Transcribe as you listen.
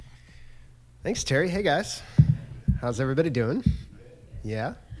Thanks, Terry. Hey, guys. How's everybody doing?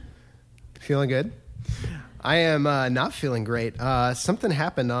 Yeah? Feeling good? I am not feeling great. Something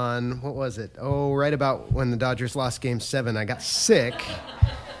happened on, what was it? Oh, right about when the Dodgers lost Game 7. I got sick.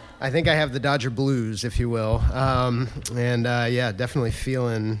 I think I have the Dodger blues, if you will. Yeah, definitely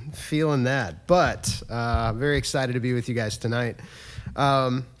feeling that. But very excited to be with you guys tonight.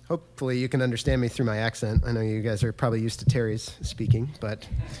 Hopefully you can understand me through my accent. I know you guys are probably used to Terry's speaking, but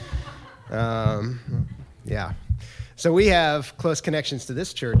yeah. So we have close connections to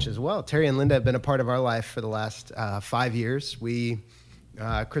this church as well. Terry and Linda have been a part of our life for the last 5 years.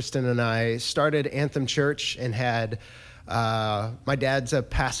 Kristen and I started Anthem Church and had my dad's a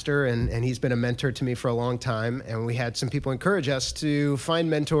pastor, and he's been a mentor to me for a long time. And we had some people encourage us to find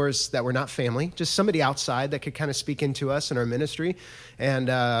mentors that were not family, just somebody outside that could kind of speak into us in our ministry. And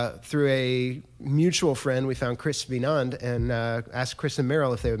through a mutual friend, we found Chris Vinand and asked Chris and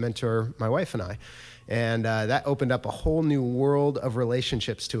Merrill if they would mentor my wife and I. And that opened up a whole new world of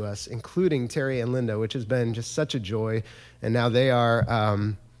relationships to us, including Terry and Linda, which has been just such a joy. And now they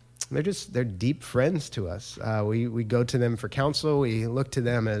are... They're deep friends to us. We go to them for counsel. We look to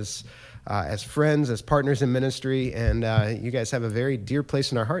them as friends, as partners in ministry, and you guys have a very dear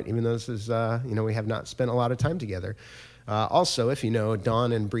place in our heart, even though this is, we have not spent a lot of time together. Also, if you know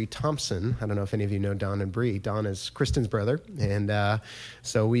Don and Bree Thompson, I don't know if any of you know Don and Bree. Don is Kristen's brother, and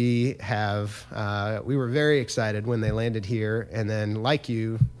so we were very excited when they landed here, and then, like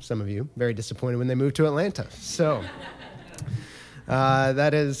you, some of you, very disappointed when they moved to Atlanta. So...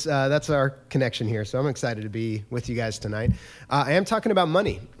 that's our connection here. So I'm excited to be with you guys tonight. I am talking about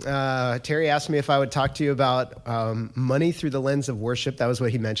money. Terry asked me if I would talk to you about money through the lens of worship. That was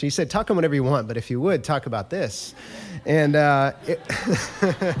what he mentioned. He said, talk on whatever you want, but if you would, talk about this. And,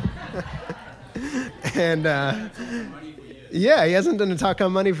 yeah, he hasn't done a talk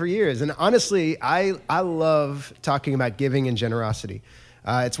on money for years. And honestly, I love talking about giving and generosity.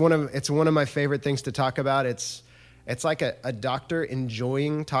 It's one of my favorite things to talk about. It's like a doctor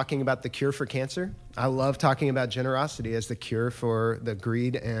enjoying talking about the cure for cancer. I love talking about generosity as the cure for the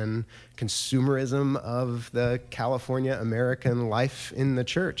greed and consumerism of the California American life in the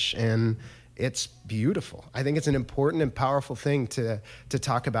church. And it's beautiful. I think it's an important and powerful thing to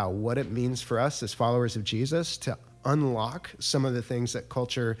talk about what it means for us as followers of Jesus to unlock some of the things that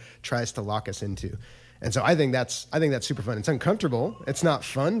culture tries to lock us into. And so I think that's super fun. It's uncomfortable. It's not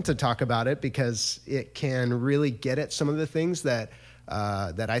fun to talk about it because it can really get at some of the things that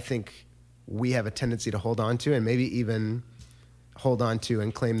I think we have a tendency to hold on to and maybe even hold on to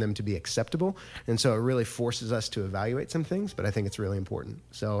and claim them to be acceptable. And so it really forces us to evaluate some things, but I think it's really important.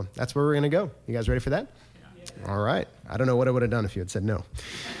 So that's where we're going to go. You guys ready for that? Yeah. All right. I don't know what I would have done if you had said no.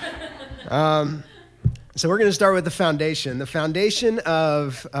 So we're going to start with the foundation. The foundation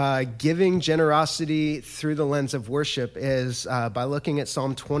of giving generosity through the lens of worship is by looking at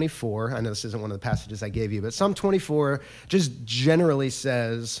Psalm 24. I know this isn't one of the passages I gave you, but Psalm 24 just generally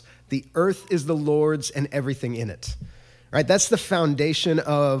says, the earth is the Lord's and everything in it. Right? That's the foundation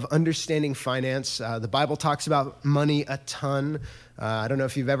of understanding finance. The Bible talks about money a ton. I don't know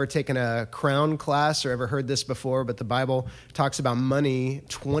if you've ever taken a Crown class or ever heard this before, but the Bible talks about money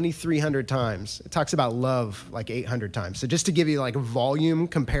 2,300 times. It talks about love like 800 times. So just to give you like a volume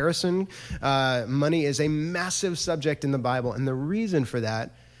comparison, money is a massive subject in the Bible. And the reason for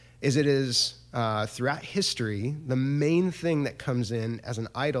that is it is throughout history, the main thing that comes in as an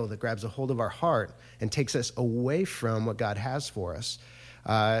idol that grabs a hold of our heart and takes us away from what God has for us.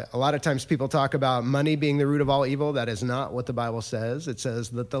 A lot of times people talk about money being the root of all evil. That is not what the Bible says. It says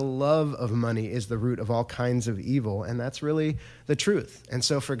that the love of money is the root of all kinds of evil, and that's really the truth. And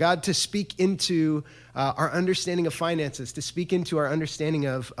so for God to speak into our understanding of finances, to speak into our understanding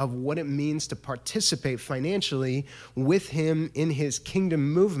of what it means to participate financially with him in his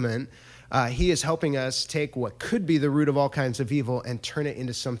kingdom movement, he is helping us take what could be the root of all kinds of evil and turn it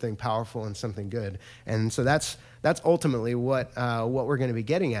into something powerful and something good. And so that's ultimately what we're going to be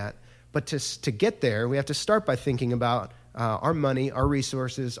getting at. But to get there, we have to start by thinking about our money, our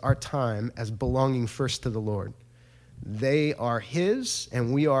resources, our time as belonging first to the Lord. They are his,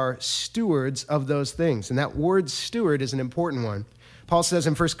 and we are stewards of those things. And that word steward is an important one. Paul says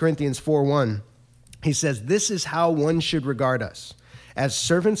in 1 Corinthians 4:1, he says, this is how one should regard us, as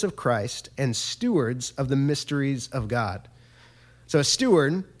servants of Christ and stewards of the mysteries of God. So a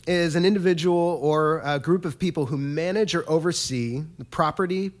steward is an individual or a group of people who manage or oversee the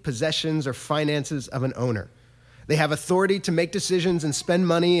property, possessions, or finances of an owner. They have authority to make decisions and spend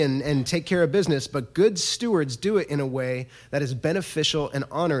money and take care of business, but good stewards do it in a way that is beneficial and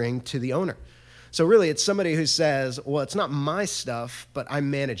honoring to the owner. So really, it's somebody who says, well, it's not my stuff, but I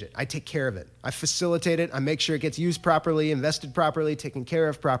manage it. I take care of it. I facilitate it. I make sure it gets used properly, invested properly, taken care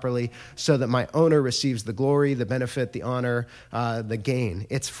of properly, so that my owner receives the glory, the benefit, the honor, the gain.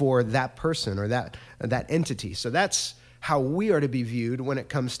 It's for that person or that entity. So that's how we are to be viewed when it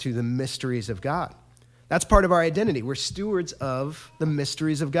comes to the mysteries of God. That's part of our identity. We're stewards of the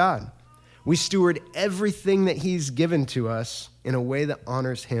mysteries of God. We steward everything that he's given to us in a way that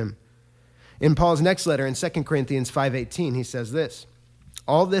honors him. In Paul's next letter, in 2 Corinthians 5:18, he says this,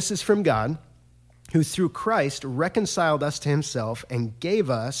 all this is from God, who through Christ reconciled us to himself and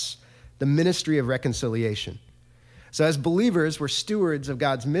gave us the ministry of reconciliation. So as believers, we're stewards of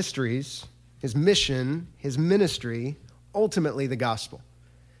God's mysteries, his mission, his ministry, ultimately the gospel.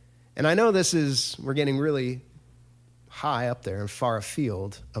 And I know we're getting really high up there and far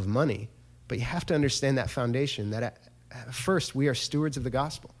afield of money, but you have to understand that foundation, that at first we are stewards of the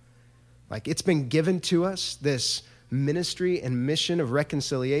gospel. Like, it's been given to us, this ministry and mission of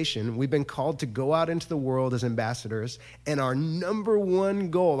reconciliation. We've been called to go out into the world as ambassadors, and our number one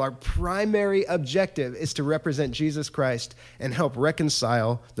goal, our primary objective, is to represent Jesus Christ and help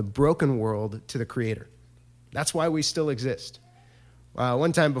reconcile the broken world to the Creator. That's why we still exist.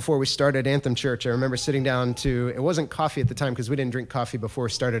 One time before we started Anthem Church, I remember sitting down it wasn't coffee at the time because we didn't drink coffee before we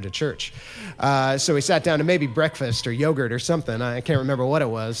started a church. So we sat down to maybe breakfast or yogurt or something. I can't remember what it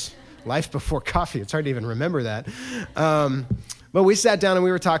was. Life before coffee. It's hard to even remember that. But we sat down and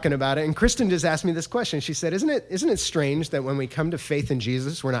we were talking about it. And Kristen just asked me this question. She said, isn't it strange that when we come to faith in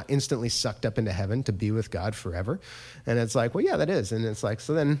Jesus, we're not instantly sucked up into heaven to be with God forever? And it's like, well, yeah, that is. And it's like,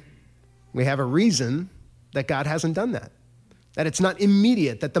 so then we have a reason that God hasn't done that. That it's not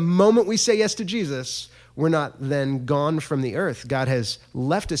immediate, that the moment we say yes to Jesus, we're not then gone from the earth. God has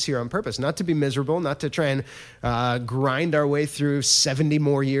left us here on purpose, not to be miserable, not to try and grind our way through 70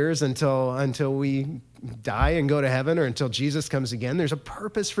 more years until we die and go to heaven or until Jesus comes again. There's a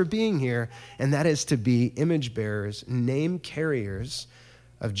purpose for being here, and that is to be image bearers, name carriers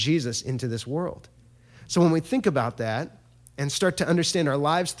of Jesus into this world. So when we think about that and start to understand our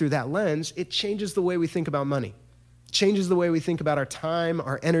lives through that lens, it changes the way we think about money. Changes the way we think about our time,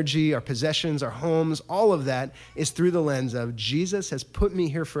 our energy, our possessions, our homes. All of that is through the lens of Jesus has put me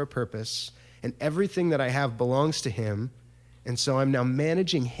here for a purpose, and everything that I have belongs to him, and so I'm now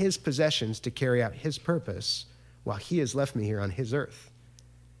managing his possessions to carry out his purpose while he has left me here on his earth.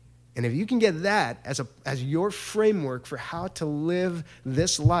 And if you can get that as your framework for how to live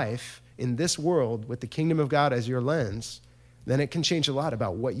this life in this world with the kingdom of God as your lens, then it can change a lot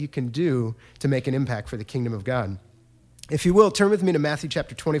about what you can do to make an impact for the kingdom of God. If you will, turn with me to Matthew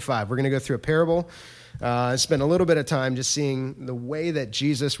chapter 25. We're going to go through a parable, spend a little bit of time just seeing the way that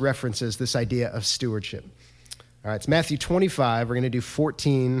Jesus references this idea of stewardship. All right, it's Matthew 25. We're going to do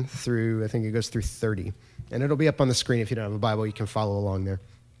 14 through, I think it goes through 30. And it'll be up on the screen. If you don't have a Bible, you can follow along there.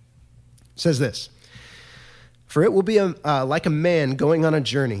 It says this, for it will be like a man going on a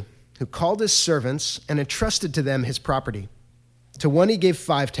journey who called his servants and entrusted to them his property. To one he gave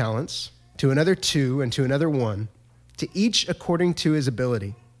 5 talents, to another 2, and to another 1, to each according to his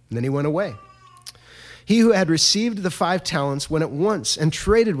ability. And then he went away. He who had received the 5 talents went at once and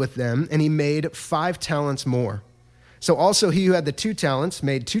traded with them, and he made 5 talents more. So also he who had the 2 talents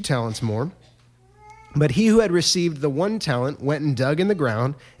made 2 talents more. But he who had received the 1 talent went and dug in the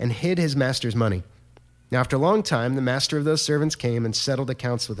ground and hid his master's money. Now after a long time, the master of those servants came and settled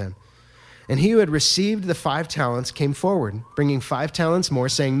accounts with them. And he who had received the 5 talents came forward, bringing 5 talents more,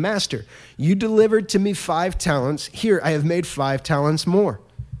 saying, Master, you delivered to me 5 talents. Here, I have made 5 talents more.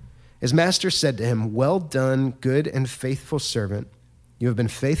 His master said to him, well done, good and faithful servant. You have been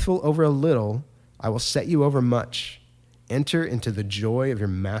faithful over a little. I will set you over much. Enter into the joy of your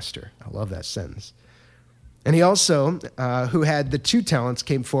master. I love that sentence. And he also, who had the 2 talents,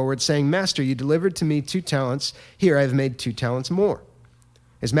 came forward, saying, Master, you delivered to me 2 talents. Here, I have made 2 talents more.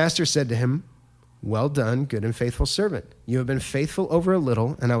 His master said to him, well done, good and faithful servant. You have been faithful over a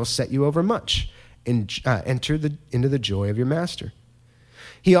little, and I will set you over much. Enter into the joy of your master.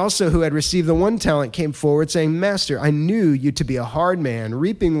 He also, who had received the 1 talent, came forward, saying, Master, I knew you to be a hard man,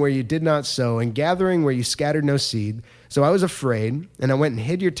 reaping where you did not sow, and gathering where you scattered no seed. So I was afraid, and I went and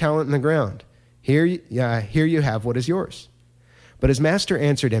hid your talent in the ground. Here you have what is yours. But his master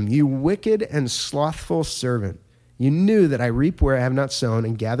answered him, You wicked and slothful servant. You knew that I reap where I have not sown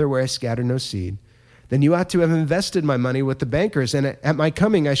and gather where I scatter no seed. Then you ought to have invested my money with the bankers, and at my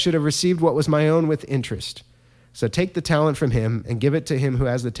coming I should have received what was my own with interest. So take the talent from him and give it to him who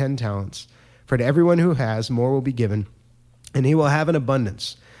has the 10 talents. For to everyone who has, more will be given, and he will have an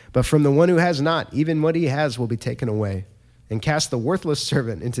abundance. But from the one who has not, even what he has will be taken away. and cast the worthless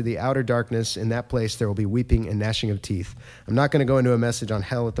servant into the outer darkness. In that place there will be weeping and gnashing of teeth. I'm not going to go into a message on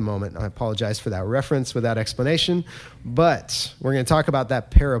hell at the moment. I apologize for that reference without explanation, but we're going to talk about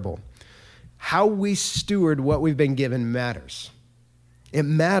that parable. How we steward what we've been given matters. It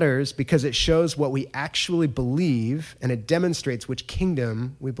matters because it shows what we actually believe, and it demonstrates which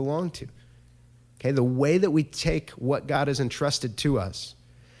kingdom we belong to. Okay, the way that we take what God has entrusted to us.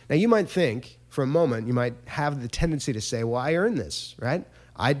 Now, you might think, for a moment, you might have the tendency to say, well, I earned this, right?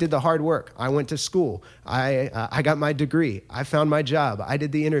 I did the hard work. I went to school. I got my degree. I found my job. I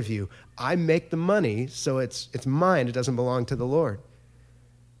did the interview. I make the money, so it's mine. It doesn't belong to the Lord.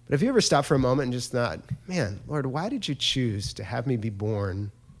 But have you ever stopped for a moment and just thought, man, Lord, why did you choose to have me be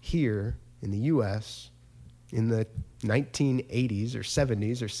born here in the U.S. in the 1980s or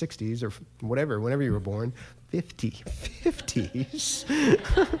 70s or 60s or whatever, whenever you were born? 50s.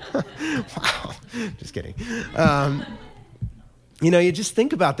 Wow. Just kidding. You just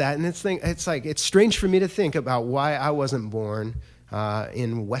think about that, and it's strange for me to think about why I wasn't born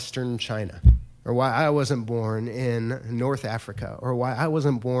in Western China, or why I wasn't born in North Africa, or why I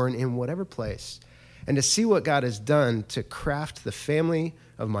wasn't born in whatever place. And to see what God has done to craft the family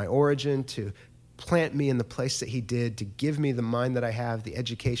of my origin, to plant me in the place that he did, to give me the mind that I have, the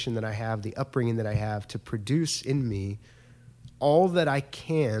education that I have, the upbringing that I have, to produce in me all that I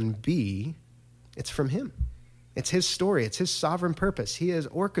can be, it's from him. It's his story. It's his sovereign purpose. He has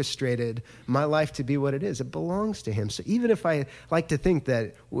orchestrated my life to be what it is. It belongs to him. So even if I like to think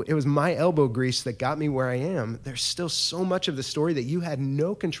that it was my elbow grease that got me where I am, there's still so much of the story that you had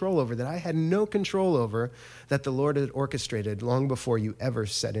no control over, that I had no control over, that the Lord had orchestrated long before you ever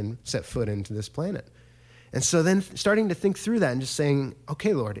set foot into this planet. And so then starting to think through that and just saying,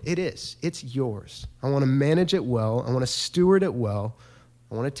 okay, Lord, it's yours. I want to manage it well. I want to steward it well.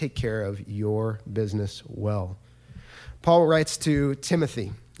 I want to take care of your business well. Paul writes to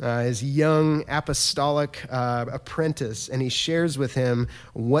Timothy, his young apostolic apprentice, and he shares with him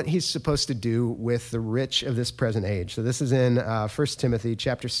what he's supposed to do with the rich of this present age. So this is in 1 Timothy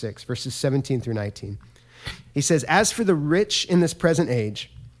chapter 6, verses 17 through 19. He says, "As for the rich in this present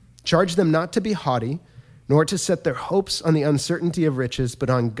age, charge them not to be haughty, nor to set their hopes on the uncertainty of riches, but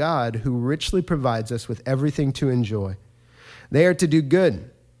on God, who richly provides us with everything to enjoy. They are to do good,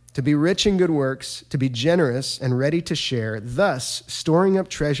 to be rich in good works, to be generous and ready to share, thus storing up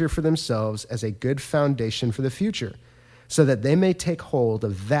treasure for themselves as a good foundation for the future, so that they may take hold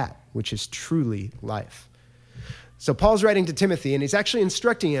of that which is truly life." So Paul's writing to Timothy, and he's actually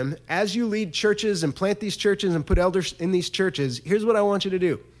instructing him, as you lead churches and plant these churches and put elders in these churches, here's what I want you to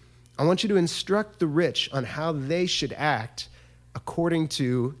do. I want you to instruct the rich on how they should act according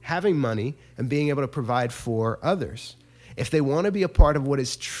to having money and being able to provide for others. If they want to be a part of what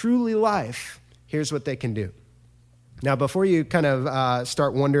is truly life, here's what they can do. Now, before you kind of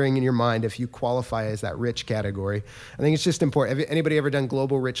start wondering in your mind if you qualify as that rich category, I think it's just important. Anybody ever done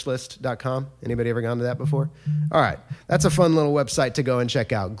globalrichlist.com? Anybody ever gone to that before? All right. That's a fun little website to go and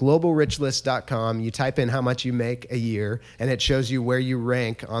check out. Globalrichlist.com. You type in how much you make a year, and it shows you where you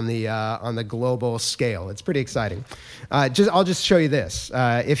rank on the global scale. It's pretty exciting. I'll just show you this.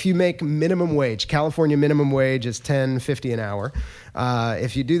 If you make minimum wage, California minimum wage is $10.50 an hour.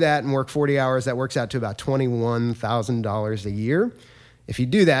 If you do that and work 40 hours, that works out to about $21,000 a year. If you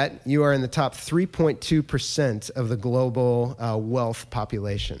do that, you are in the top 3.2% of the global wealth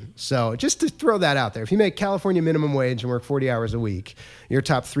population. So just to throw that out there, if you make California minimum wage and work 40 hours a week, you're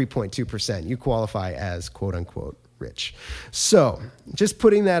top 3.2%. You qualify as quote-unquote rich. So just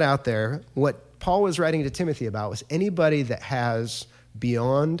putting that out there, what Paul was writing to Timothy about was anybody that has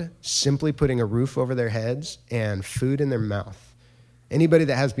beyond simply putting a roof over their heads and food in their mouth. Anybody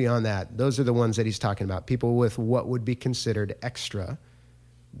that has beyond that, those are the ones that he's talking about. People with what would be considered extra.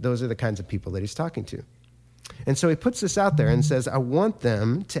 Those are the kinds of people that he's talking to. And so he puts this out there and says, I want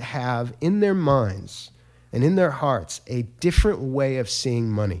them to have in their minds and in their hearts a different way of seeing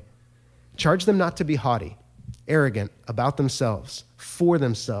money. Charge them not to be haughty, arrogant about themselves, for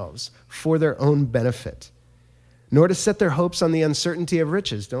their own benefit, nor to set their hopes on the uncertainty of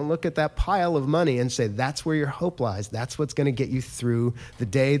riches. Don't look at that pile of money and say, that's where your hope lies. That's what's going to get you through the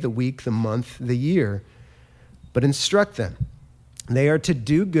day, the week, the month, the year. But instruct them. They are to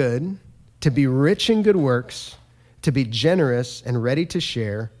do good, to be rich in good works, to be generous and ready to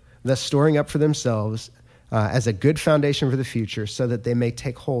share, thus storing up for themselves as a good foundation for the future, so that they may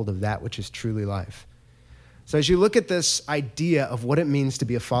take hold of that which is truly life. So as you look at this idea of what it means to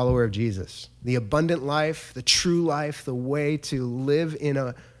be a follower of Jesus, the abundant life, the true life, the way to live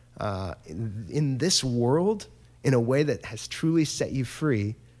in this world in a way that has truly set you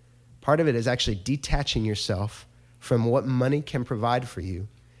free, part of it is actually detaching yourself from what money can provide for you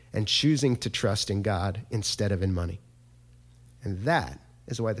and choosing to trust in God instead of in money. And that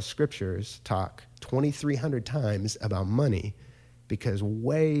is why the scriptures talk 2,300 times about money, because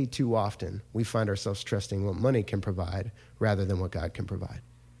way too often we find ourselves trusting what money can provide rather than what God can provide.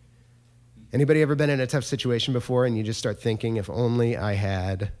 Anybody ever been in a tough situation before and you just start thinking, if only I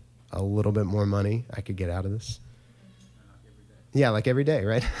had a little bit more money, I could get out of this? Yeah, like every day,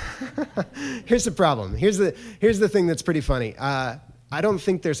 right? Here's the problem. Here's the thing that's pretty funny. I don't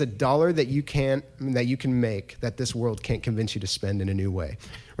think there's a dollar that you can make that this world can't convince you to spend in a new way,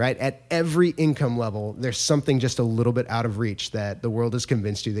 right? At every income level, there's something just a little bit out of reach that the world has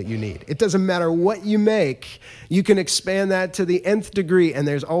convinced you that you need. It doesn't matter what you make, you can expand that to the nth degree, and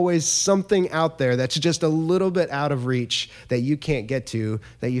there's always something out there that's just a little bit out of reach that you can't get to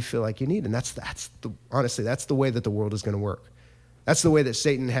that you feel like you need. And honestly, that's the way that the world is going to work. That's the way that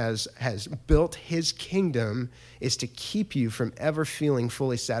Satan has built his kingdom, is to keep you from ever feeling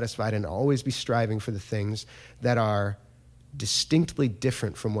fully satisfied and always be striving for the things that are distinctly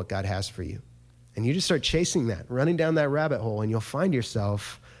different from what God has for you. And you just start chasing that, running down that rabbit hole, and you'll find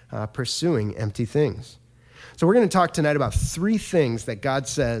yourself pursuing empty things. So we're going to talk tonight about 3 things that God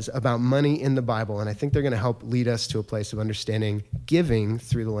says about money in the Bible, and I think they're going to help lead us to a place of understanding giving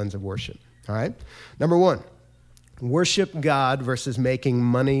through the lens of worship. All right? Number 1. Worship God versus making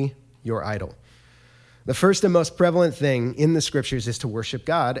money your idol. The first and most prevalent thing in the scriptures is to worship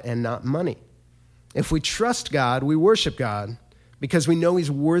God and not money. If we trust God, we worship God because we know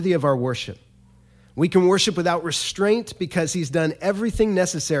he's worthy of our worship. We can worship without restraint because he's done everything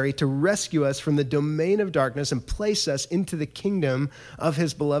necessary to rescue us from the domain of darkness and place us into the kingdom of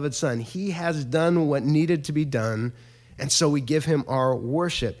his beloved Son. He has done what needed to be done, and so we give him our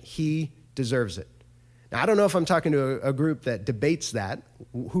worship. He deserves it. Now, I don't know if I'm talking to a group that debates that,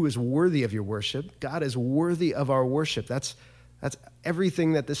 who is worthy of your worship. God is worthy of our worship. That's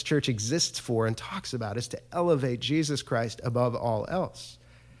everything that this church exists for and talks about, is to elevate Jesus Christ above all else.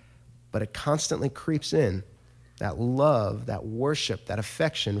 But it constantly creeps in, that love, that worship, that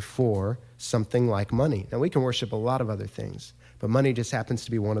affection for something like money. Now, we can worship a lot of other things, but money just happens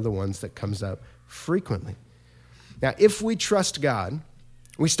to be one of the ones that comes up frequently. Now, if we trust God,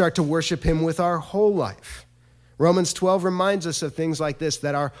 we start to worship him with our whole life. Romans 12 reminds us of things like this,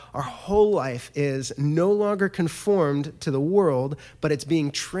 that our whole life is no longer conformed to the world, but it's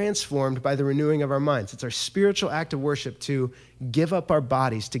being transformed by the renewing of our minds. It's our spiritual act of worship to give up our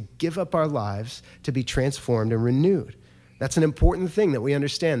bodies, to give up our lives, to be transformed and renewed. That's an important thing that we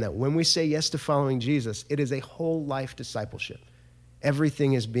understand, that when we say yes to following Jesus, it is a whole life discipleship.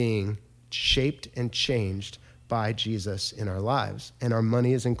 Everything is being shaped and changed by Jesus in our lives, and our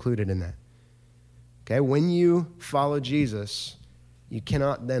money is included in that. Okay, when you follow Jesus, you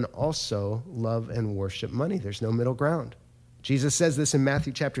cannot then also love and worship money. There's no middle ground. Jesus says this in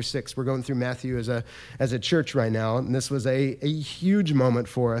Matthew chapter 6. We're going through Matthew as a church right now, and this was a huge moment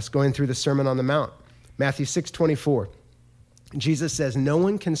for us going through the Sermon on the Mount. Matthew 6:24. Jesus says, "No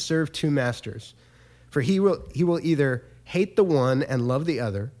one can serve 2 masters, for he will either hate the one and love the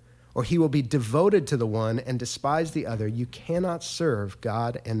other, or he will be devoted to the one and despise the other. You cannot serve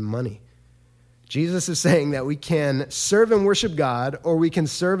God and money." Jesus is saying that we can serve and worship God, or we can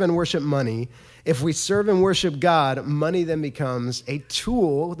serve and worship money. If we serve and worship God, money then becomes a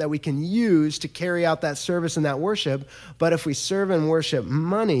tool that we can use to carry out that service and that worship. But if we serve and worship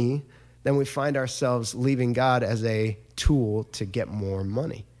money, then we find ourselves leaving God as a tool to get more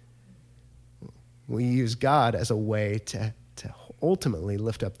money. We use God as a way to ultimately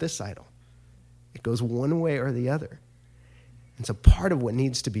lift up this idol. It goes one way or the other. And so part of what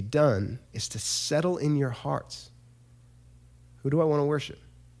needs to be done is to settle in your hearts. Who do I want to worship?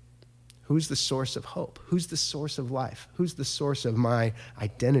 Who's the source of hope? Who's the source of life? Who's the source of my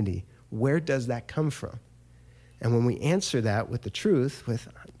identity? Where does that come from? And when we answer that with the truth, with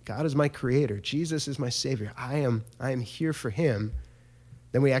God is my creator, Jesus is my savior, I am here for him,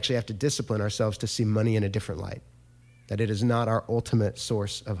 then we actually have to discipline ourselves to see money in a different light, that it is not our ultimate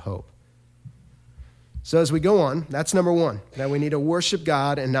source of hope. So as we go on, that's number 1, that we need to worship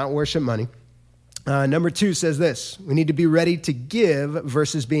God and not worship money. Number 2 says this: we need to be ready to give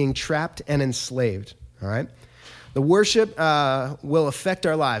versus being trapped and enslaved. All right? The worship will affect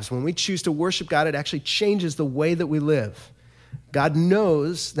our lives. When we choose to worship God, it actually changes the way that we live. God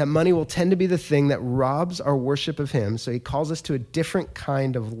knows that money will tend to be the thing that robs our worship of him, so he calls us to a different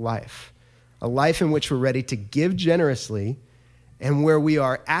kind of life, a life in which we're ready to give generously and where we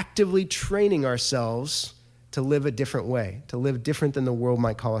are actively training ourselves to live a different way, to live different than the world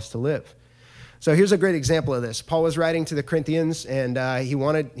might call us to live. So here's a great example of this. Paul was writing to the Corinthians, and did you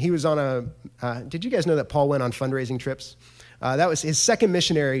guys know that Paul went on fundraising trips? That was his second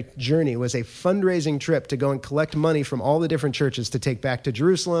missionary journey, was a fundraising trip to go and collect money from all the different churches to take back to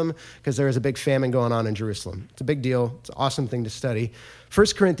Jerusalem, because there was a big famine going on in Jerusalem. It's a big deal. It's an awesome thing to study. 1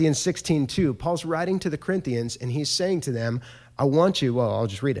 Corinthians 16:2, Paul's writing to the Corinthians, and he's saying to them, I'll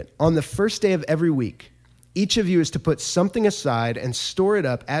just read it. On the first day of every week, each of you is to put something aside and store it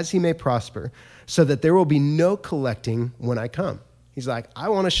up as he may prosper, so that there will be no collecting when I come. He's like, I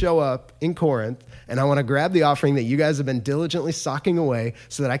want to show up in Corinth, and I want to grab the offering that you guys have been diligently socking away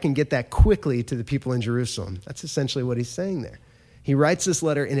so that I can get that quickly to the people in Jerusalem. That's essentially what he's saying there. He writes this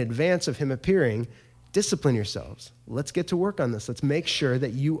letter in advance of him appearing. Discipline yourselves. Let's get to work on this. Let's make sure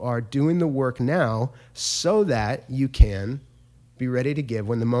that you are doing the work now so that you can be ready to give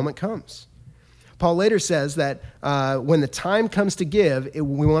when the moment comes. Paul later says that when the time comes to give,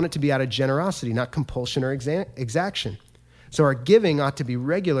 we want it to be out of generosity, not compulsion or exaction. So our giving ought to be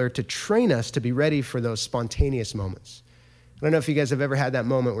regular to train us to be ready for those spontaneous moments. I don't know if you guys have ever had that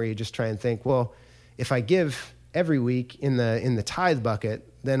moment where you just try and think, well, if I give every week in the tithe bucket,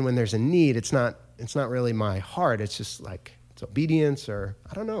 then when there's a need, it's not really my heart. It's just like it's obedience, or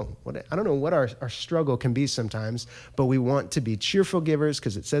I don't know what our struggle can be sometimes. But we want to be cheerful givers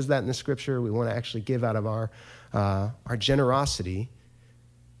because it says that in the scripture. We want to actually give out of our generosity.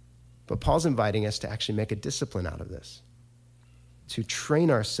 But Paul's inviting us to actually make a discipline out of this, to train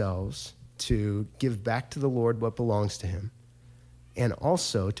ourselves to give back to the Lord what belongs to him, and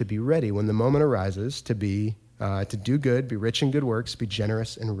also to be ready when the moment arises to do good, be rich in good works, be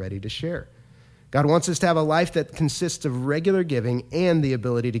generous and ready to share. God wants us to have a life that consists of regular giving and the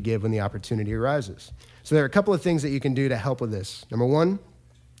ability to give when the opportunity arises. So there are a couple of things that you can do to help with this. Number one,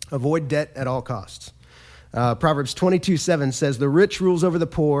 avoid debt at all costs. Proverbs 22:7 says, the rich rules over the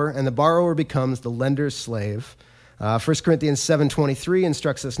poor, and the borrower becomes the lender's slave. 1 Corinthians 7:23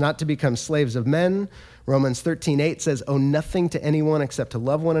 instructs us not to become slaves of men. Romans 13:8 says, owe nothing to anyone except to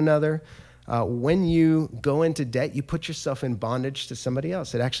love one another. When you go into debt, you put yourself in bondage to somebody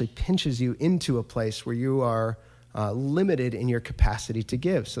else. It actually pinches you into a place where you are limited in your capacity to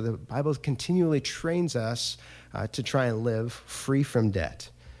give. So the Bible continually trains us to try and live free from debt.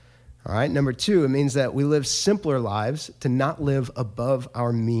 All right, number two, it means that we live simpler lives, to not live above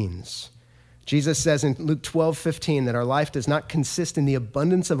our means. Jesus says in Luke 12:15 that our life does not consist in the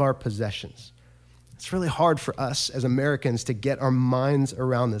abundance of our possessions. It's really hard for us as Americans to get our minds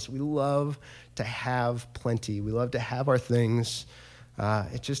around this. We love to have plenty. We love to have our things.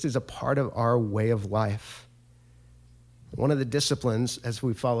 It just is a part of our way of life. One of the disciplines as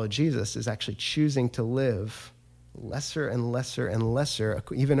we follow Jesus is actually choosing to live lesser and lesser and lesser,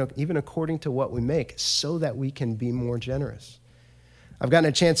 even according to what we make, so that we can be more generous. I've gotten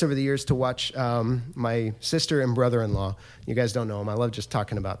a chance over the years to watch my sister and brother-in-law. You guys don't know them. I love just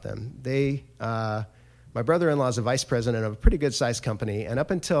talking about them. My brother-in-law is a vice president of a pretty good-sized company, and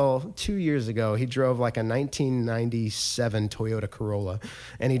up until 2 years ago, he drove like a 1997 Toyota Corolla,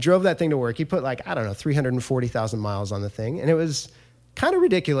 and he drove that thing to work. He put 340,000 miles on the thing, and it was kind of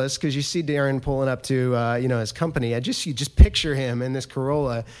ridiculous because you see Darren pulling up to his company. You just picture him in this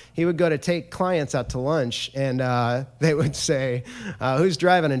Corolla. He would go to take clients out to lunch, and they would say, "Who's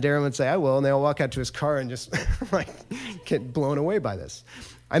driving?" And Darren would say, "I will." And they all walk out to his car and just get blown away by this.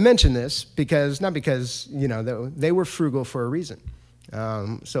 I mention this not because they were frugal for a reason.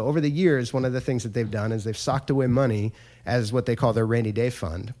 So over the years, one of the things that they've done is they've socked away money as what they call their rainy day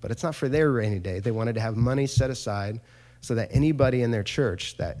fund, but it's not for their rainy day. They wanted to have money set aside so that anybody in their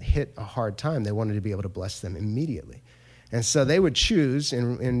church that hit a hard time, they wanted to be able to bless them immediately. And so they would choose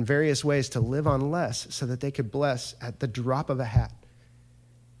in various ways to live on less so that they could bless at the drop of a hat.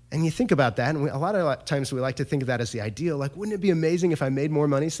 And you think about that, and a lot of times we like to think of that as the ideal. Like, wouldn't it be amazing if I made more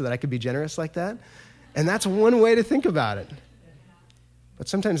money so that I could be generous like that? And that's one way to think about it. But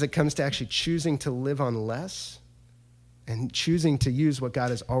sometimes it comes to actually choosing to live on less and choosing to use what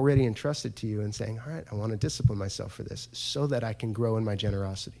God has already entrusted to you and saying, all right, I want to discipline myself for this so that I can grow in my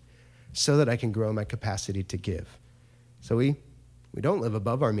generosity, so that I can grow in my capacity to give. So we don't live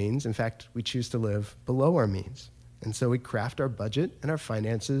above our means. In fact, we choose to live below our means. And so we craft our budget and our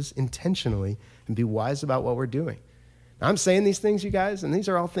finances intentionally and be wise about what we're doing. Now, I'm saying these things, you guys, and these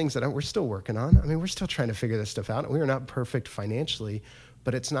are all things that we're still working on. I mean, we're still trying to figure this stuff out. We are not perfect financially,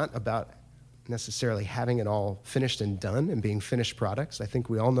 but it's not about necessarily having it all finished and done and being finished products. I think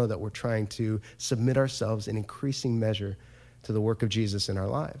we all know that we're trying to submit ourselves in increasing measure to the work of Jesus in our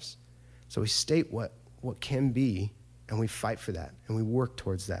lives. So we state what can be, and we fight for that, and we work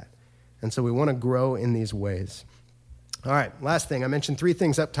towards that. And so we want to grow in these ways. All right, last thing. I mentioned 3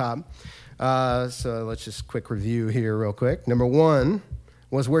 things up top. So let's just quick review here real quick. Number 1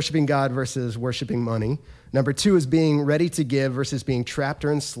 was worshiping God versus worshiping money. Number 2 is being ready to give versus being trapped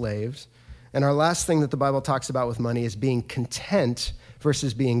or enslaved. And our last thing that the Bible talks about with money is being content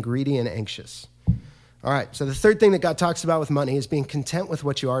versus being greedy and anxious. All right, so the third thing that God talks about with money is being content with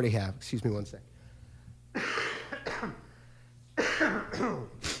what you already have. Excuse me one sec.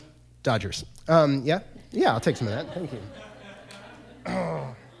 Dodgers. Yeah, I'll take some of that. Thank you.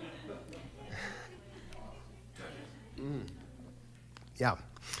 Yeah.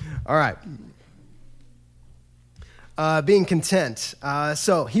 All right. Being content.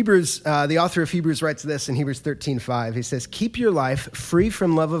 So Hebrews, the author of Hebrews writes this in Hebrews 13:5. He says, "Keep your life free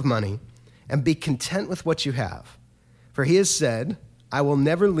from love of money and be content with what you have. For he has said, I will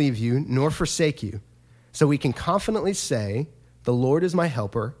never leave you nor forsake you. So we can confidently say, the Lord is my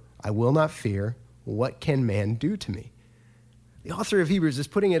helper. I will not fear. What can man do to me?" The author of Hebrews is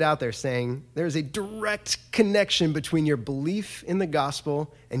putting it out there saying there's a direct connection between your belief in the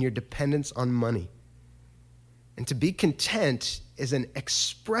gospel and your dependence on money. And to be content is an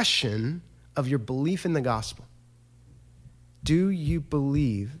expression of your belief in the gospel. Do you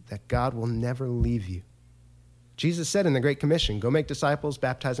believe that God will never leave you? Jesus said in the Great Commission, go make disciples,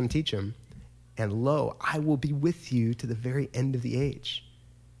 baptize them, teach them, and lo, I will be with you to the very end of the age.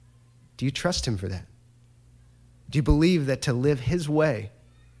 Do you trust him for that? Do you believe that to live his way,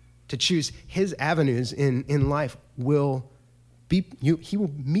 to choose his avenues in life will be you? He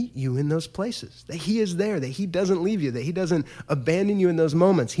will meet you in those places, that he is there, that he doesn't leave you, that he doesn't abandon you in those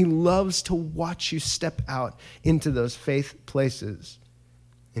moments. He loves to watch you step out into those faith places,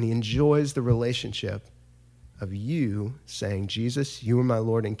 and he enjoys the relationship of you saying, Jesus, you are my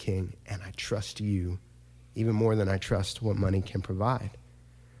Lord and King, and I trust you even more than I trust what money can provide.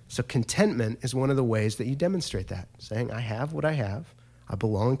 So contentment is one of the ways that you demonstrate that, saying, I have what I have. I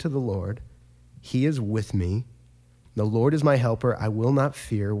belong to the Lord. He is with me. The Lord is my helper. I will not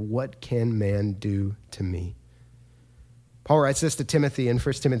fear. What can man do to me? Paul writes this to Timothy in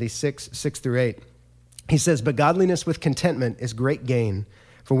 1 Timothy 6:6-8. He says, but godliness with contentment is great gain,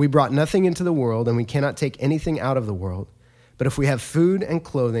 for we brought nothing into the world, and we cannot take anything out of the world. But if we have food and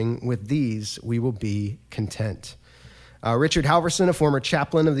clothing, with these we will be content. Richard Halverson, a former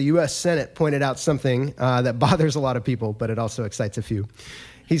chaplain of the U.S. Senate, pointed out something that bothers a lot of people, but it also excites a few.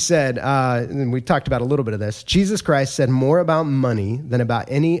 He said, and we talked about a little bit of this, Jesus Christ said more about money than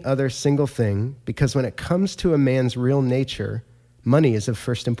about any other single thing, because when it comes to a man's real nature, money is of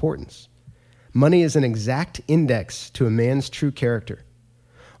first importance. Money is an exact index to a man's true character.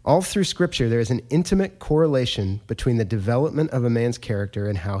 All through Scripture, there is an intimate correlation between the development of a man's character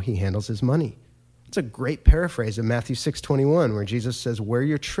and how he handles his money. It's a great paraphrase of Matthew 6:21, where Jesus says, where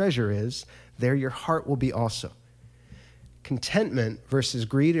your treasure is, there your heart will be also. Contentment versus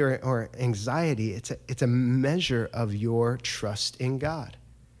greed or anxiety, it's a measure of your trust in God.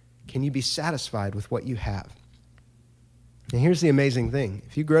 Can you be satisfied with what you have? And here's the amazing thing.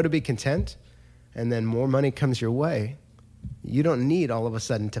 If you grow to be content and then more money comes your way, you don't need all of a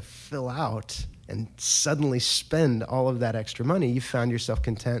sudden to fill out and suddenly spend all of that extra money. You found yourself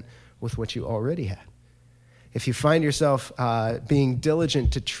content with what you already had. If you find yourself being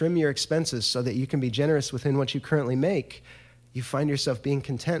diligent to trim your expenses so that you can be generous within what you currently make, you find yourself being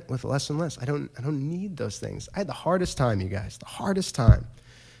content with less and less. I don't need those things. I had the hardest time, you guys, the hardest time.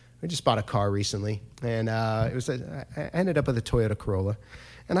 I just bought a car recently, and I ended up with a Toyota Corolla,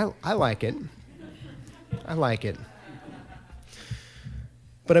 and I like it. I like it.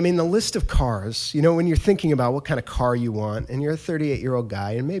 But I mean, the list of cars, when you're thinking about what kind of car you want, and you're a 38-year-old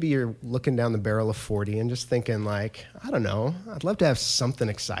guy, and maybe you're looking down the barrel of 40 and just thinking like, I don't know, I'd love to have something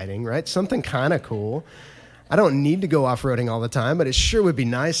exciting, right? Something kind of cool. I don't need to go off-roading all the time, but it sure would be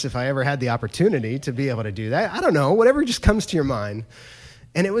nice if I ever had the opportunity to be able to do that. I don't know, whatever just comes to your mind.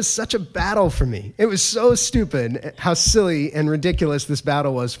 And it was such a battle for me. It was so stupid how silly and ridiculous this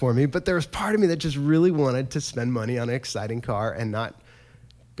battle was for me, but there was part of me that just really wanted to spend money on an exciting car and not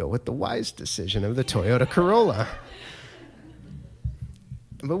go with the wise decision of the Toyota Corolla.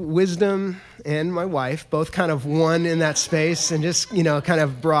 But wisdom and my wife both kind of won in that space and just, kind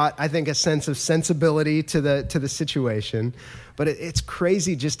of brought, I think, a sense of sensibility to the situation. But it's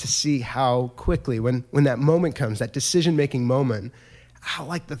crazy just to see how quickly, when that moment comes, that decision-making moment, how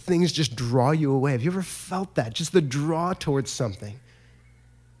like the things just draw you away. Have you ever felt that? Just the draw towards something.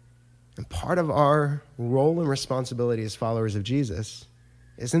 And part of our role and responsibility as followers of Jesus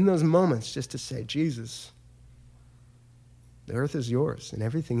is in those moments just to say, Jesus, the earth is yours and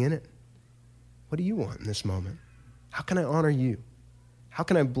everything in it. What do you want in this moment? How can I honor you? How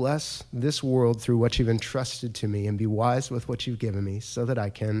can I bless this world through what you've entrusted to me and be wise with what you've given me so that I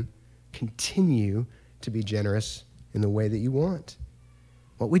can continue to be generous in the way that you want?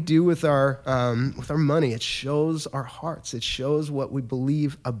 What we do with our money, it shows our hearts. It shows what we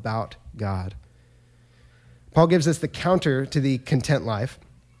believe about God. Paul gives us the counter to the content life.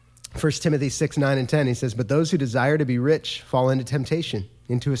 1 Timothy 6, 9, and 10, he says, "But those who desire to be rich fall into temptation,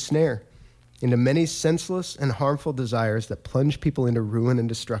 into a snare, into many senseless and harmful desires that plunge people into ruin and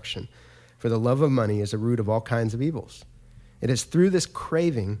destruction. For the love of money is the root of all kinds of evils. It is through this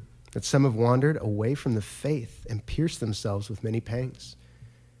craving that some have wandered away from the faith and pierced themselves with many pangs."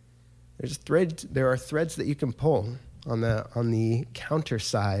 There are threads that you can pull on the counter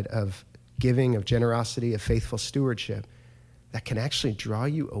side of giving, of generosity, of faithful stewardship that can actually draw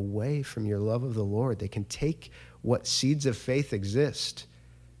you away from your love of the Lord. They can take what seeds of faith exist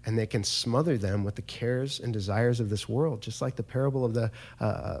and they can smother them with the cares and desires of this world, just like the parable of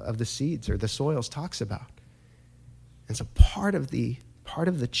the seeds or the soils talks about. And so part of the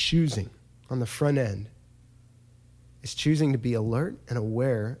choosing on the front end is choosing to be alert and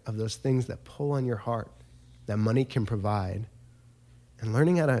aware of those things that pull on your heart that money can provide, and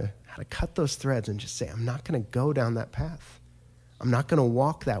learning how to cut those threads and just say, I'm not going to go down that path. I'm not going to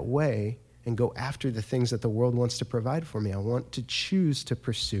walk that way and go after the things that the world wants to provide for me. I want to choose to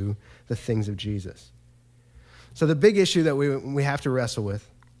pursue the things of Jesus. So the big issue that we have to wrestle with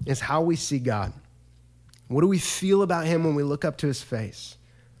is how we see God. What do we feel about him when we look up to his face?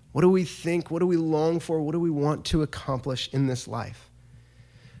 What do we think? What do we long for? What do we want to accomplish in this life?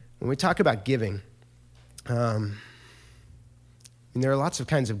 When we talk about giving, there are lots of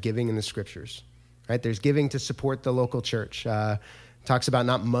kinds of giving in the scriptures, right? There's giving to support the local church. Talks about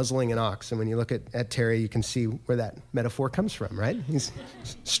not muzzling an ox. And when you look at Terry, you can see where that metaphor comes from, right? He's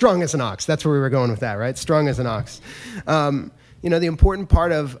strong as an ox. That's where we were going with that, right? Strong as an ox. The important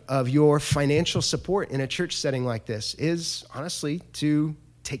part of your financial support in a church setting like this is, honestly, to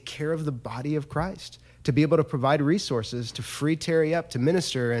take care of the body of Christ, to be able to provide resources, to free Terry up, to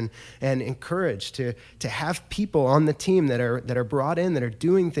minister and encourage, to have people on the team that are brought in, that are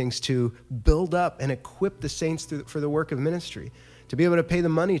doing things to build up and equip the saints for the work of ministry, to be able to pay the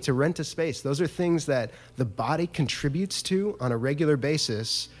money to rent a space. Those are things that the body contributes to on a regular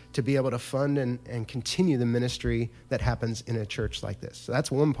basis to be able to fund and continue the ministry that happens in a church like this. So that's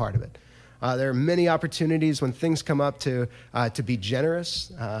one part of it. There are many opportunities when things come up to be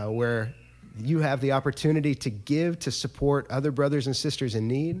generous, where you have the opportunity to give to support other brothers and sisters in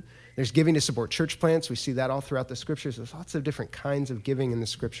need. There's giving to support church plants. We see that all throughout the scriptures. There's lots of different kinds of giving in the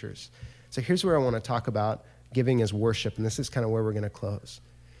scriptures. So here's where I want to talk about giving as worship, and this is kind of where we're going to close.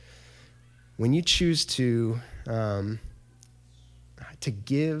 When you choose to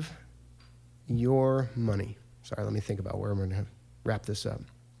give your money, sorry, let me think about where I'm going to wrap this up.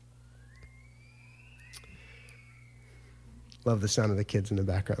 Love the sound of the kids in the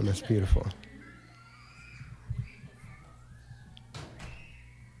background. That's beautiful.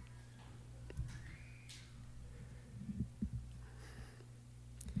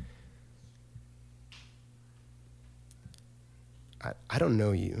 I don't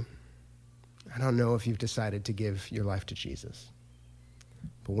know you. I don't know if you've decided to give your life to Jesus.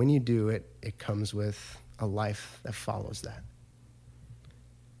 But when you do it, it comes with a life that follows that.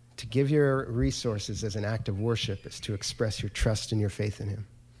 To give your resources as an act of worship is to express your trust and your faith in him.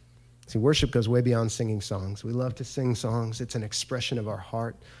 See, worship goes way beyond singing songs. We love to sing songs. It's an expression of our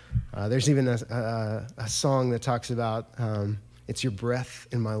heart. There's even a song that talks about it's your breath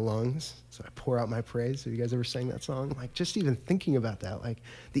in my lungs, so I pour out my praise. Have you guys ever sang that song? Like, just even thinking about that, like,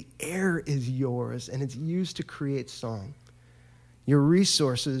 the air is yours, and it's used to create song. Your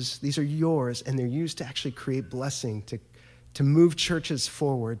resources, these are yours, and they're used to actually create blessing, to move churches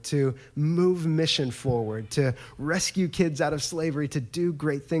forward, to move mission forward, to rescue kids out of slavery, to do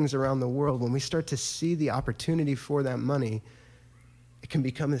great things around the world. When we start to see the opportunity for that money, it can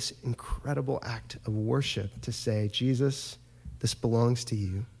become this incredible act of worship to say, Jesus, this belongs to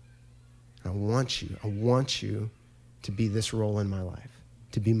you. I want you to be this role in my life,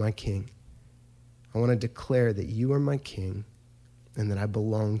 to be my king. I want to declare that you are my king and that I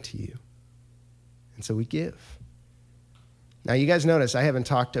belong to you. And so we give. Now, you guys notice I haven't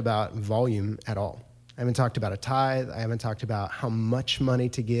talked about volume at all. I haven't talked about a tithe. I haven't talked about how much money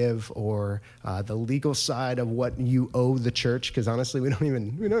to give or the legal side of what you owe the church, because honestly, we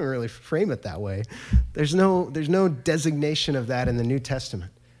don't really frame it that way. There's no designation of that in the New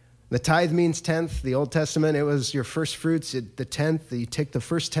Testament. The tithe means tenth. The Old Testament, it was your first fruits, the tenth. You take the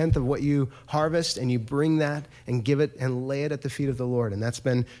first tenth of what you harvest and you bring that and give it and lay it at the feet of the Lord. And that's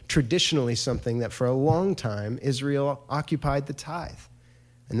been traditionally something that for a long time, Israel occupied the tithe.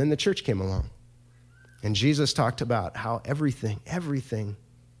 And then the church came along. And Jesus talked about how everything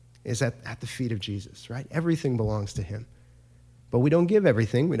is at the feet of Jesus, right? Everything belongs to him. But we don't give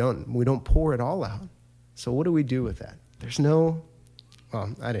everything. We don't pour it all out. So what do we do with that? There's no,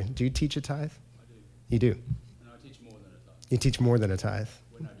 well, I didn't. Do you teach a tithe? I do. You do? And I teach more than a tithe. You teach more than a tithe?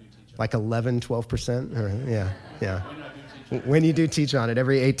 When I do teach Like 11, 12%? Or, yeah. When I do teach When you do teach on it,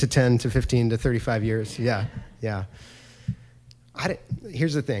 every 8 to 10 to 15 to 35 years. Yeah.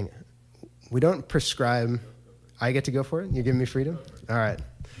 Here's the thing. We don't prescribe. I get to go for it? You're giving me freedom? All right.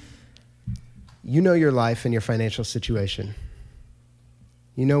 You know your life and your financial situation.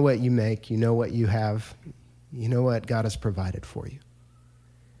 You know what you make. You know what you have. You know what God has provided for you.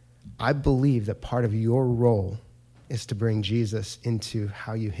 I believe that part of your role is to bring Jesus into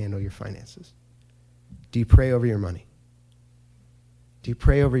how you handle your finances. Do you pray over your money? Do you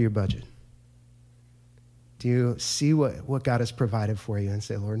pray over your budget? Do you see what God has provided for you and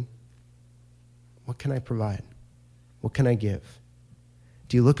say, Lord, what can I provide? What can I give?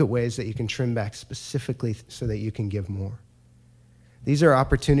 Do you look at ways that you can trim back specifically so that you can give more? These are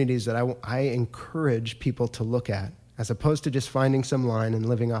opportunities that I encourage people to look at, as opposed to just finding some line and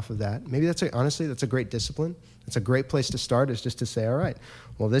living off of that. Maybe honestly, that's a great discipline. It's a great place to start, is just to say, all right,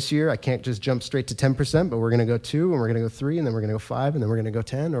 well, this year I can't just jump straight to 10%, but we're going to go 2, and we're going to go 3, and then we're going to go 5, and then we're going to go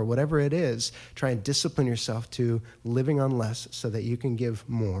 10, or whatever it is. Try and discipline yourself to living on less so that you can give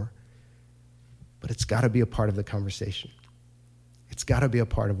more. But it's got to be a part of the conversation. It's got to be a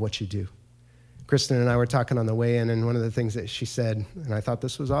part of what you do. Kristen and I were talking on the way in, and one of the things that she said, and I thought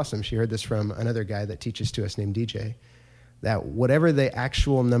this was awesome, she heard this from another guy that teaches to us named DJ, that whatever the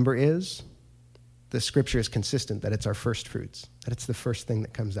actual number is, the scripture is consistent, that it's our first fruits, that it's the first thing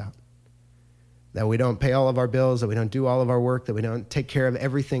that comes out. That we don't pay all of our bills, that we don't do all of our work, that we don't take care of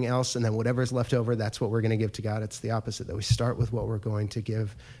everything else, and then whatever's left over, that's what we're going to give to God. It's the opposite, that we start with what we're going to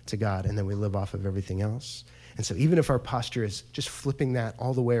give to God, and then we live off of everything else. And so even if our posture is just flipping that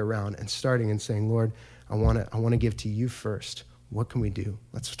all the way around and starting and saying, Lord, I want to give to you first. What can we do?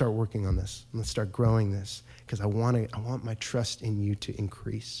 Let's start working on this. Let's start growing this, because I want my trust in you to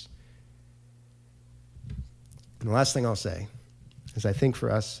increase. And the last thing I'll say is, I think for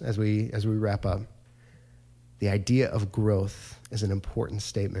us, as we wrap up, the idea of growth is an important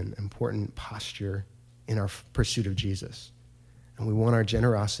statement, important posture in our pursuit of Jesus. And we want our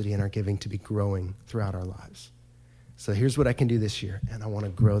generosity and our giving to be growing throughout our lives. So here's what I can do this year, and I want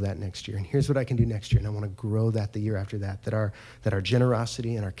to grow that next year. And here's what I can do next year, and I want to grow that the year after that. That our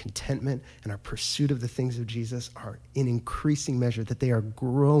generosity and our contentment and our pursuit of the things of Jesus are in increasing measure, that they are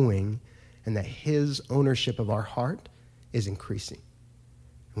growing, and that his ownership of our heart is increasing.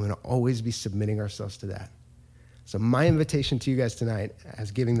 And we're going to always be submitting ourselves to that. So my invitation to you guys tonight, as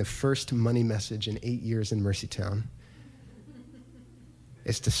giving the first money message in 8 years in Mercytown,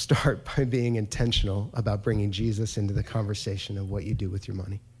 is to start by being intentional about bringing Jesus into the conversation of what you do with your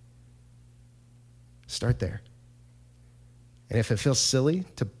money. Start there. And if it feels silly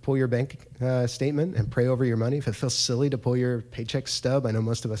to pull your bank statement and pray over your money, if it feels silly to pull your paycheck stub, I know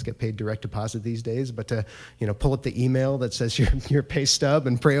most of us get paid direct deposit these days, but to pull up the email that says your pay stub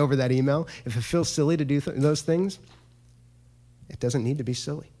and pray over that email, if it feels silly to do those things, it doesn't need to be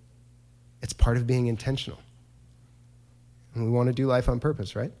silly. It's part of being intentional. And we want to do life on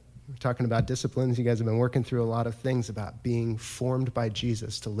purpose, right? We're talking about disciplines. You guys have been working through a lot of things about being formed by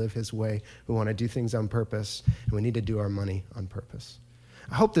Jesus to live his way. We want to do things on purpose, and we need to do our money on purpose.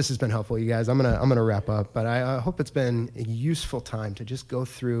 I hope this has been helpful, you guys. I'm gonna wrap up, but I hope it's been a useful time to just go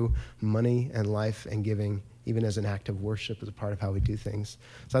through money and life and giving, even as an act of worship, as a part of how we do things.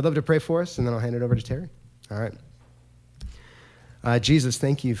 So I'd love to pray for us, and then I'll hand it over to Terry. All right. Jesus,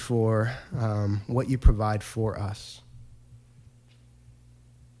 thank you for what you provide for us.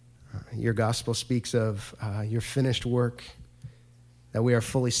 Your gospel speaks of your finished work, that we are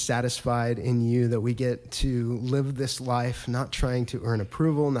fully satisfied in you, that we get to live this life not trying to earn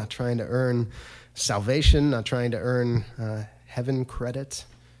approval, not trying to earn salvation, not trying to earn heaven credit,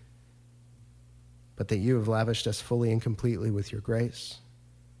 but that you have lavished us fully and completely with your grace.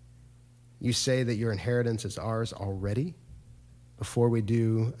 You say that your inheritance is ours already. Before we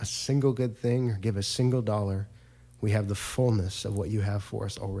do a single good thing or give a single dollar, we have the fullness of what you have for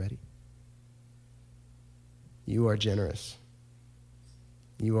us already. You are generous.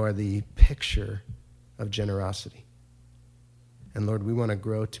 You are the picture of generosity. And Lord, we want to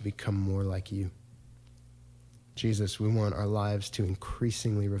grow to become more like you. Jesus, we want our lives to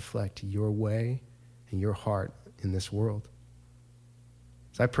increasingly reflect your way and your heart in this world.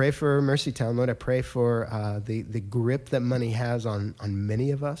 So I pray for Mercytown, Lord. I pray for the grip that money has on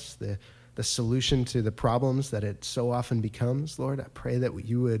many of us, the solution to the problems that it so often becomes, Lord, I pray that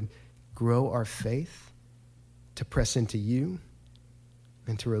you would grow our faith to press into you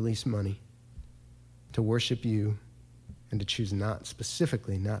and to release money, to worship you and to choose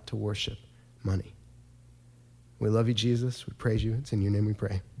specifically not to worship money. We love you, Jesus. We praise you. It's in your name we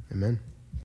pray. Amen.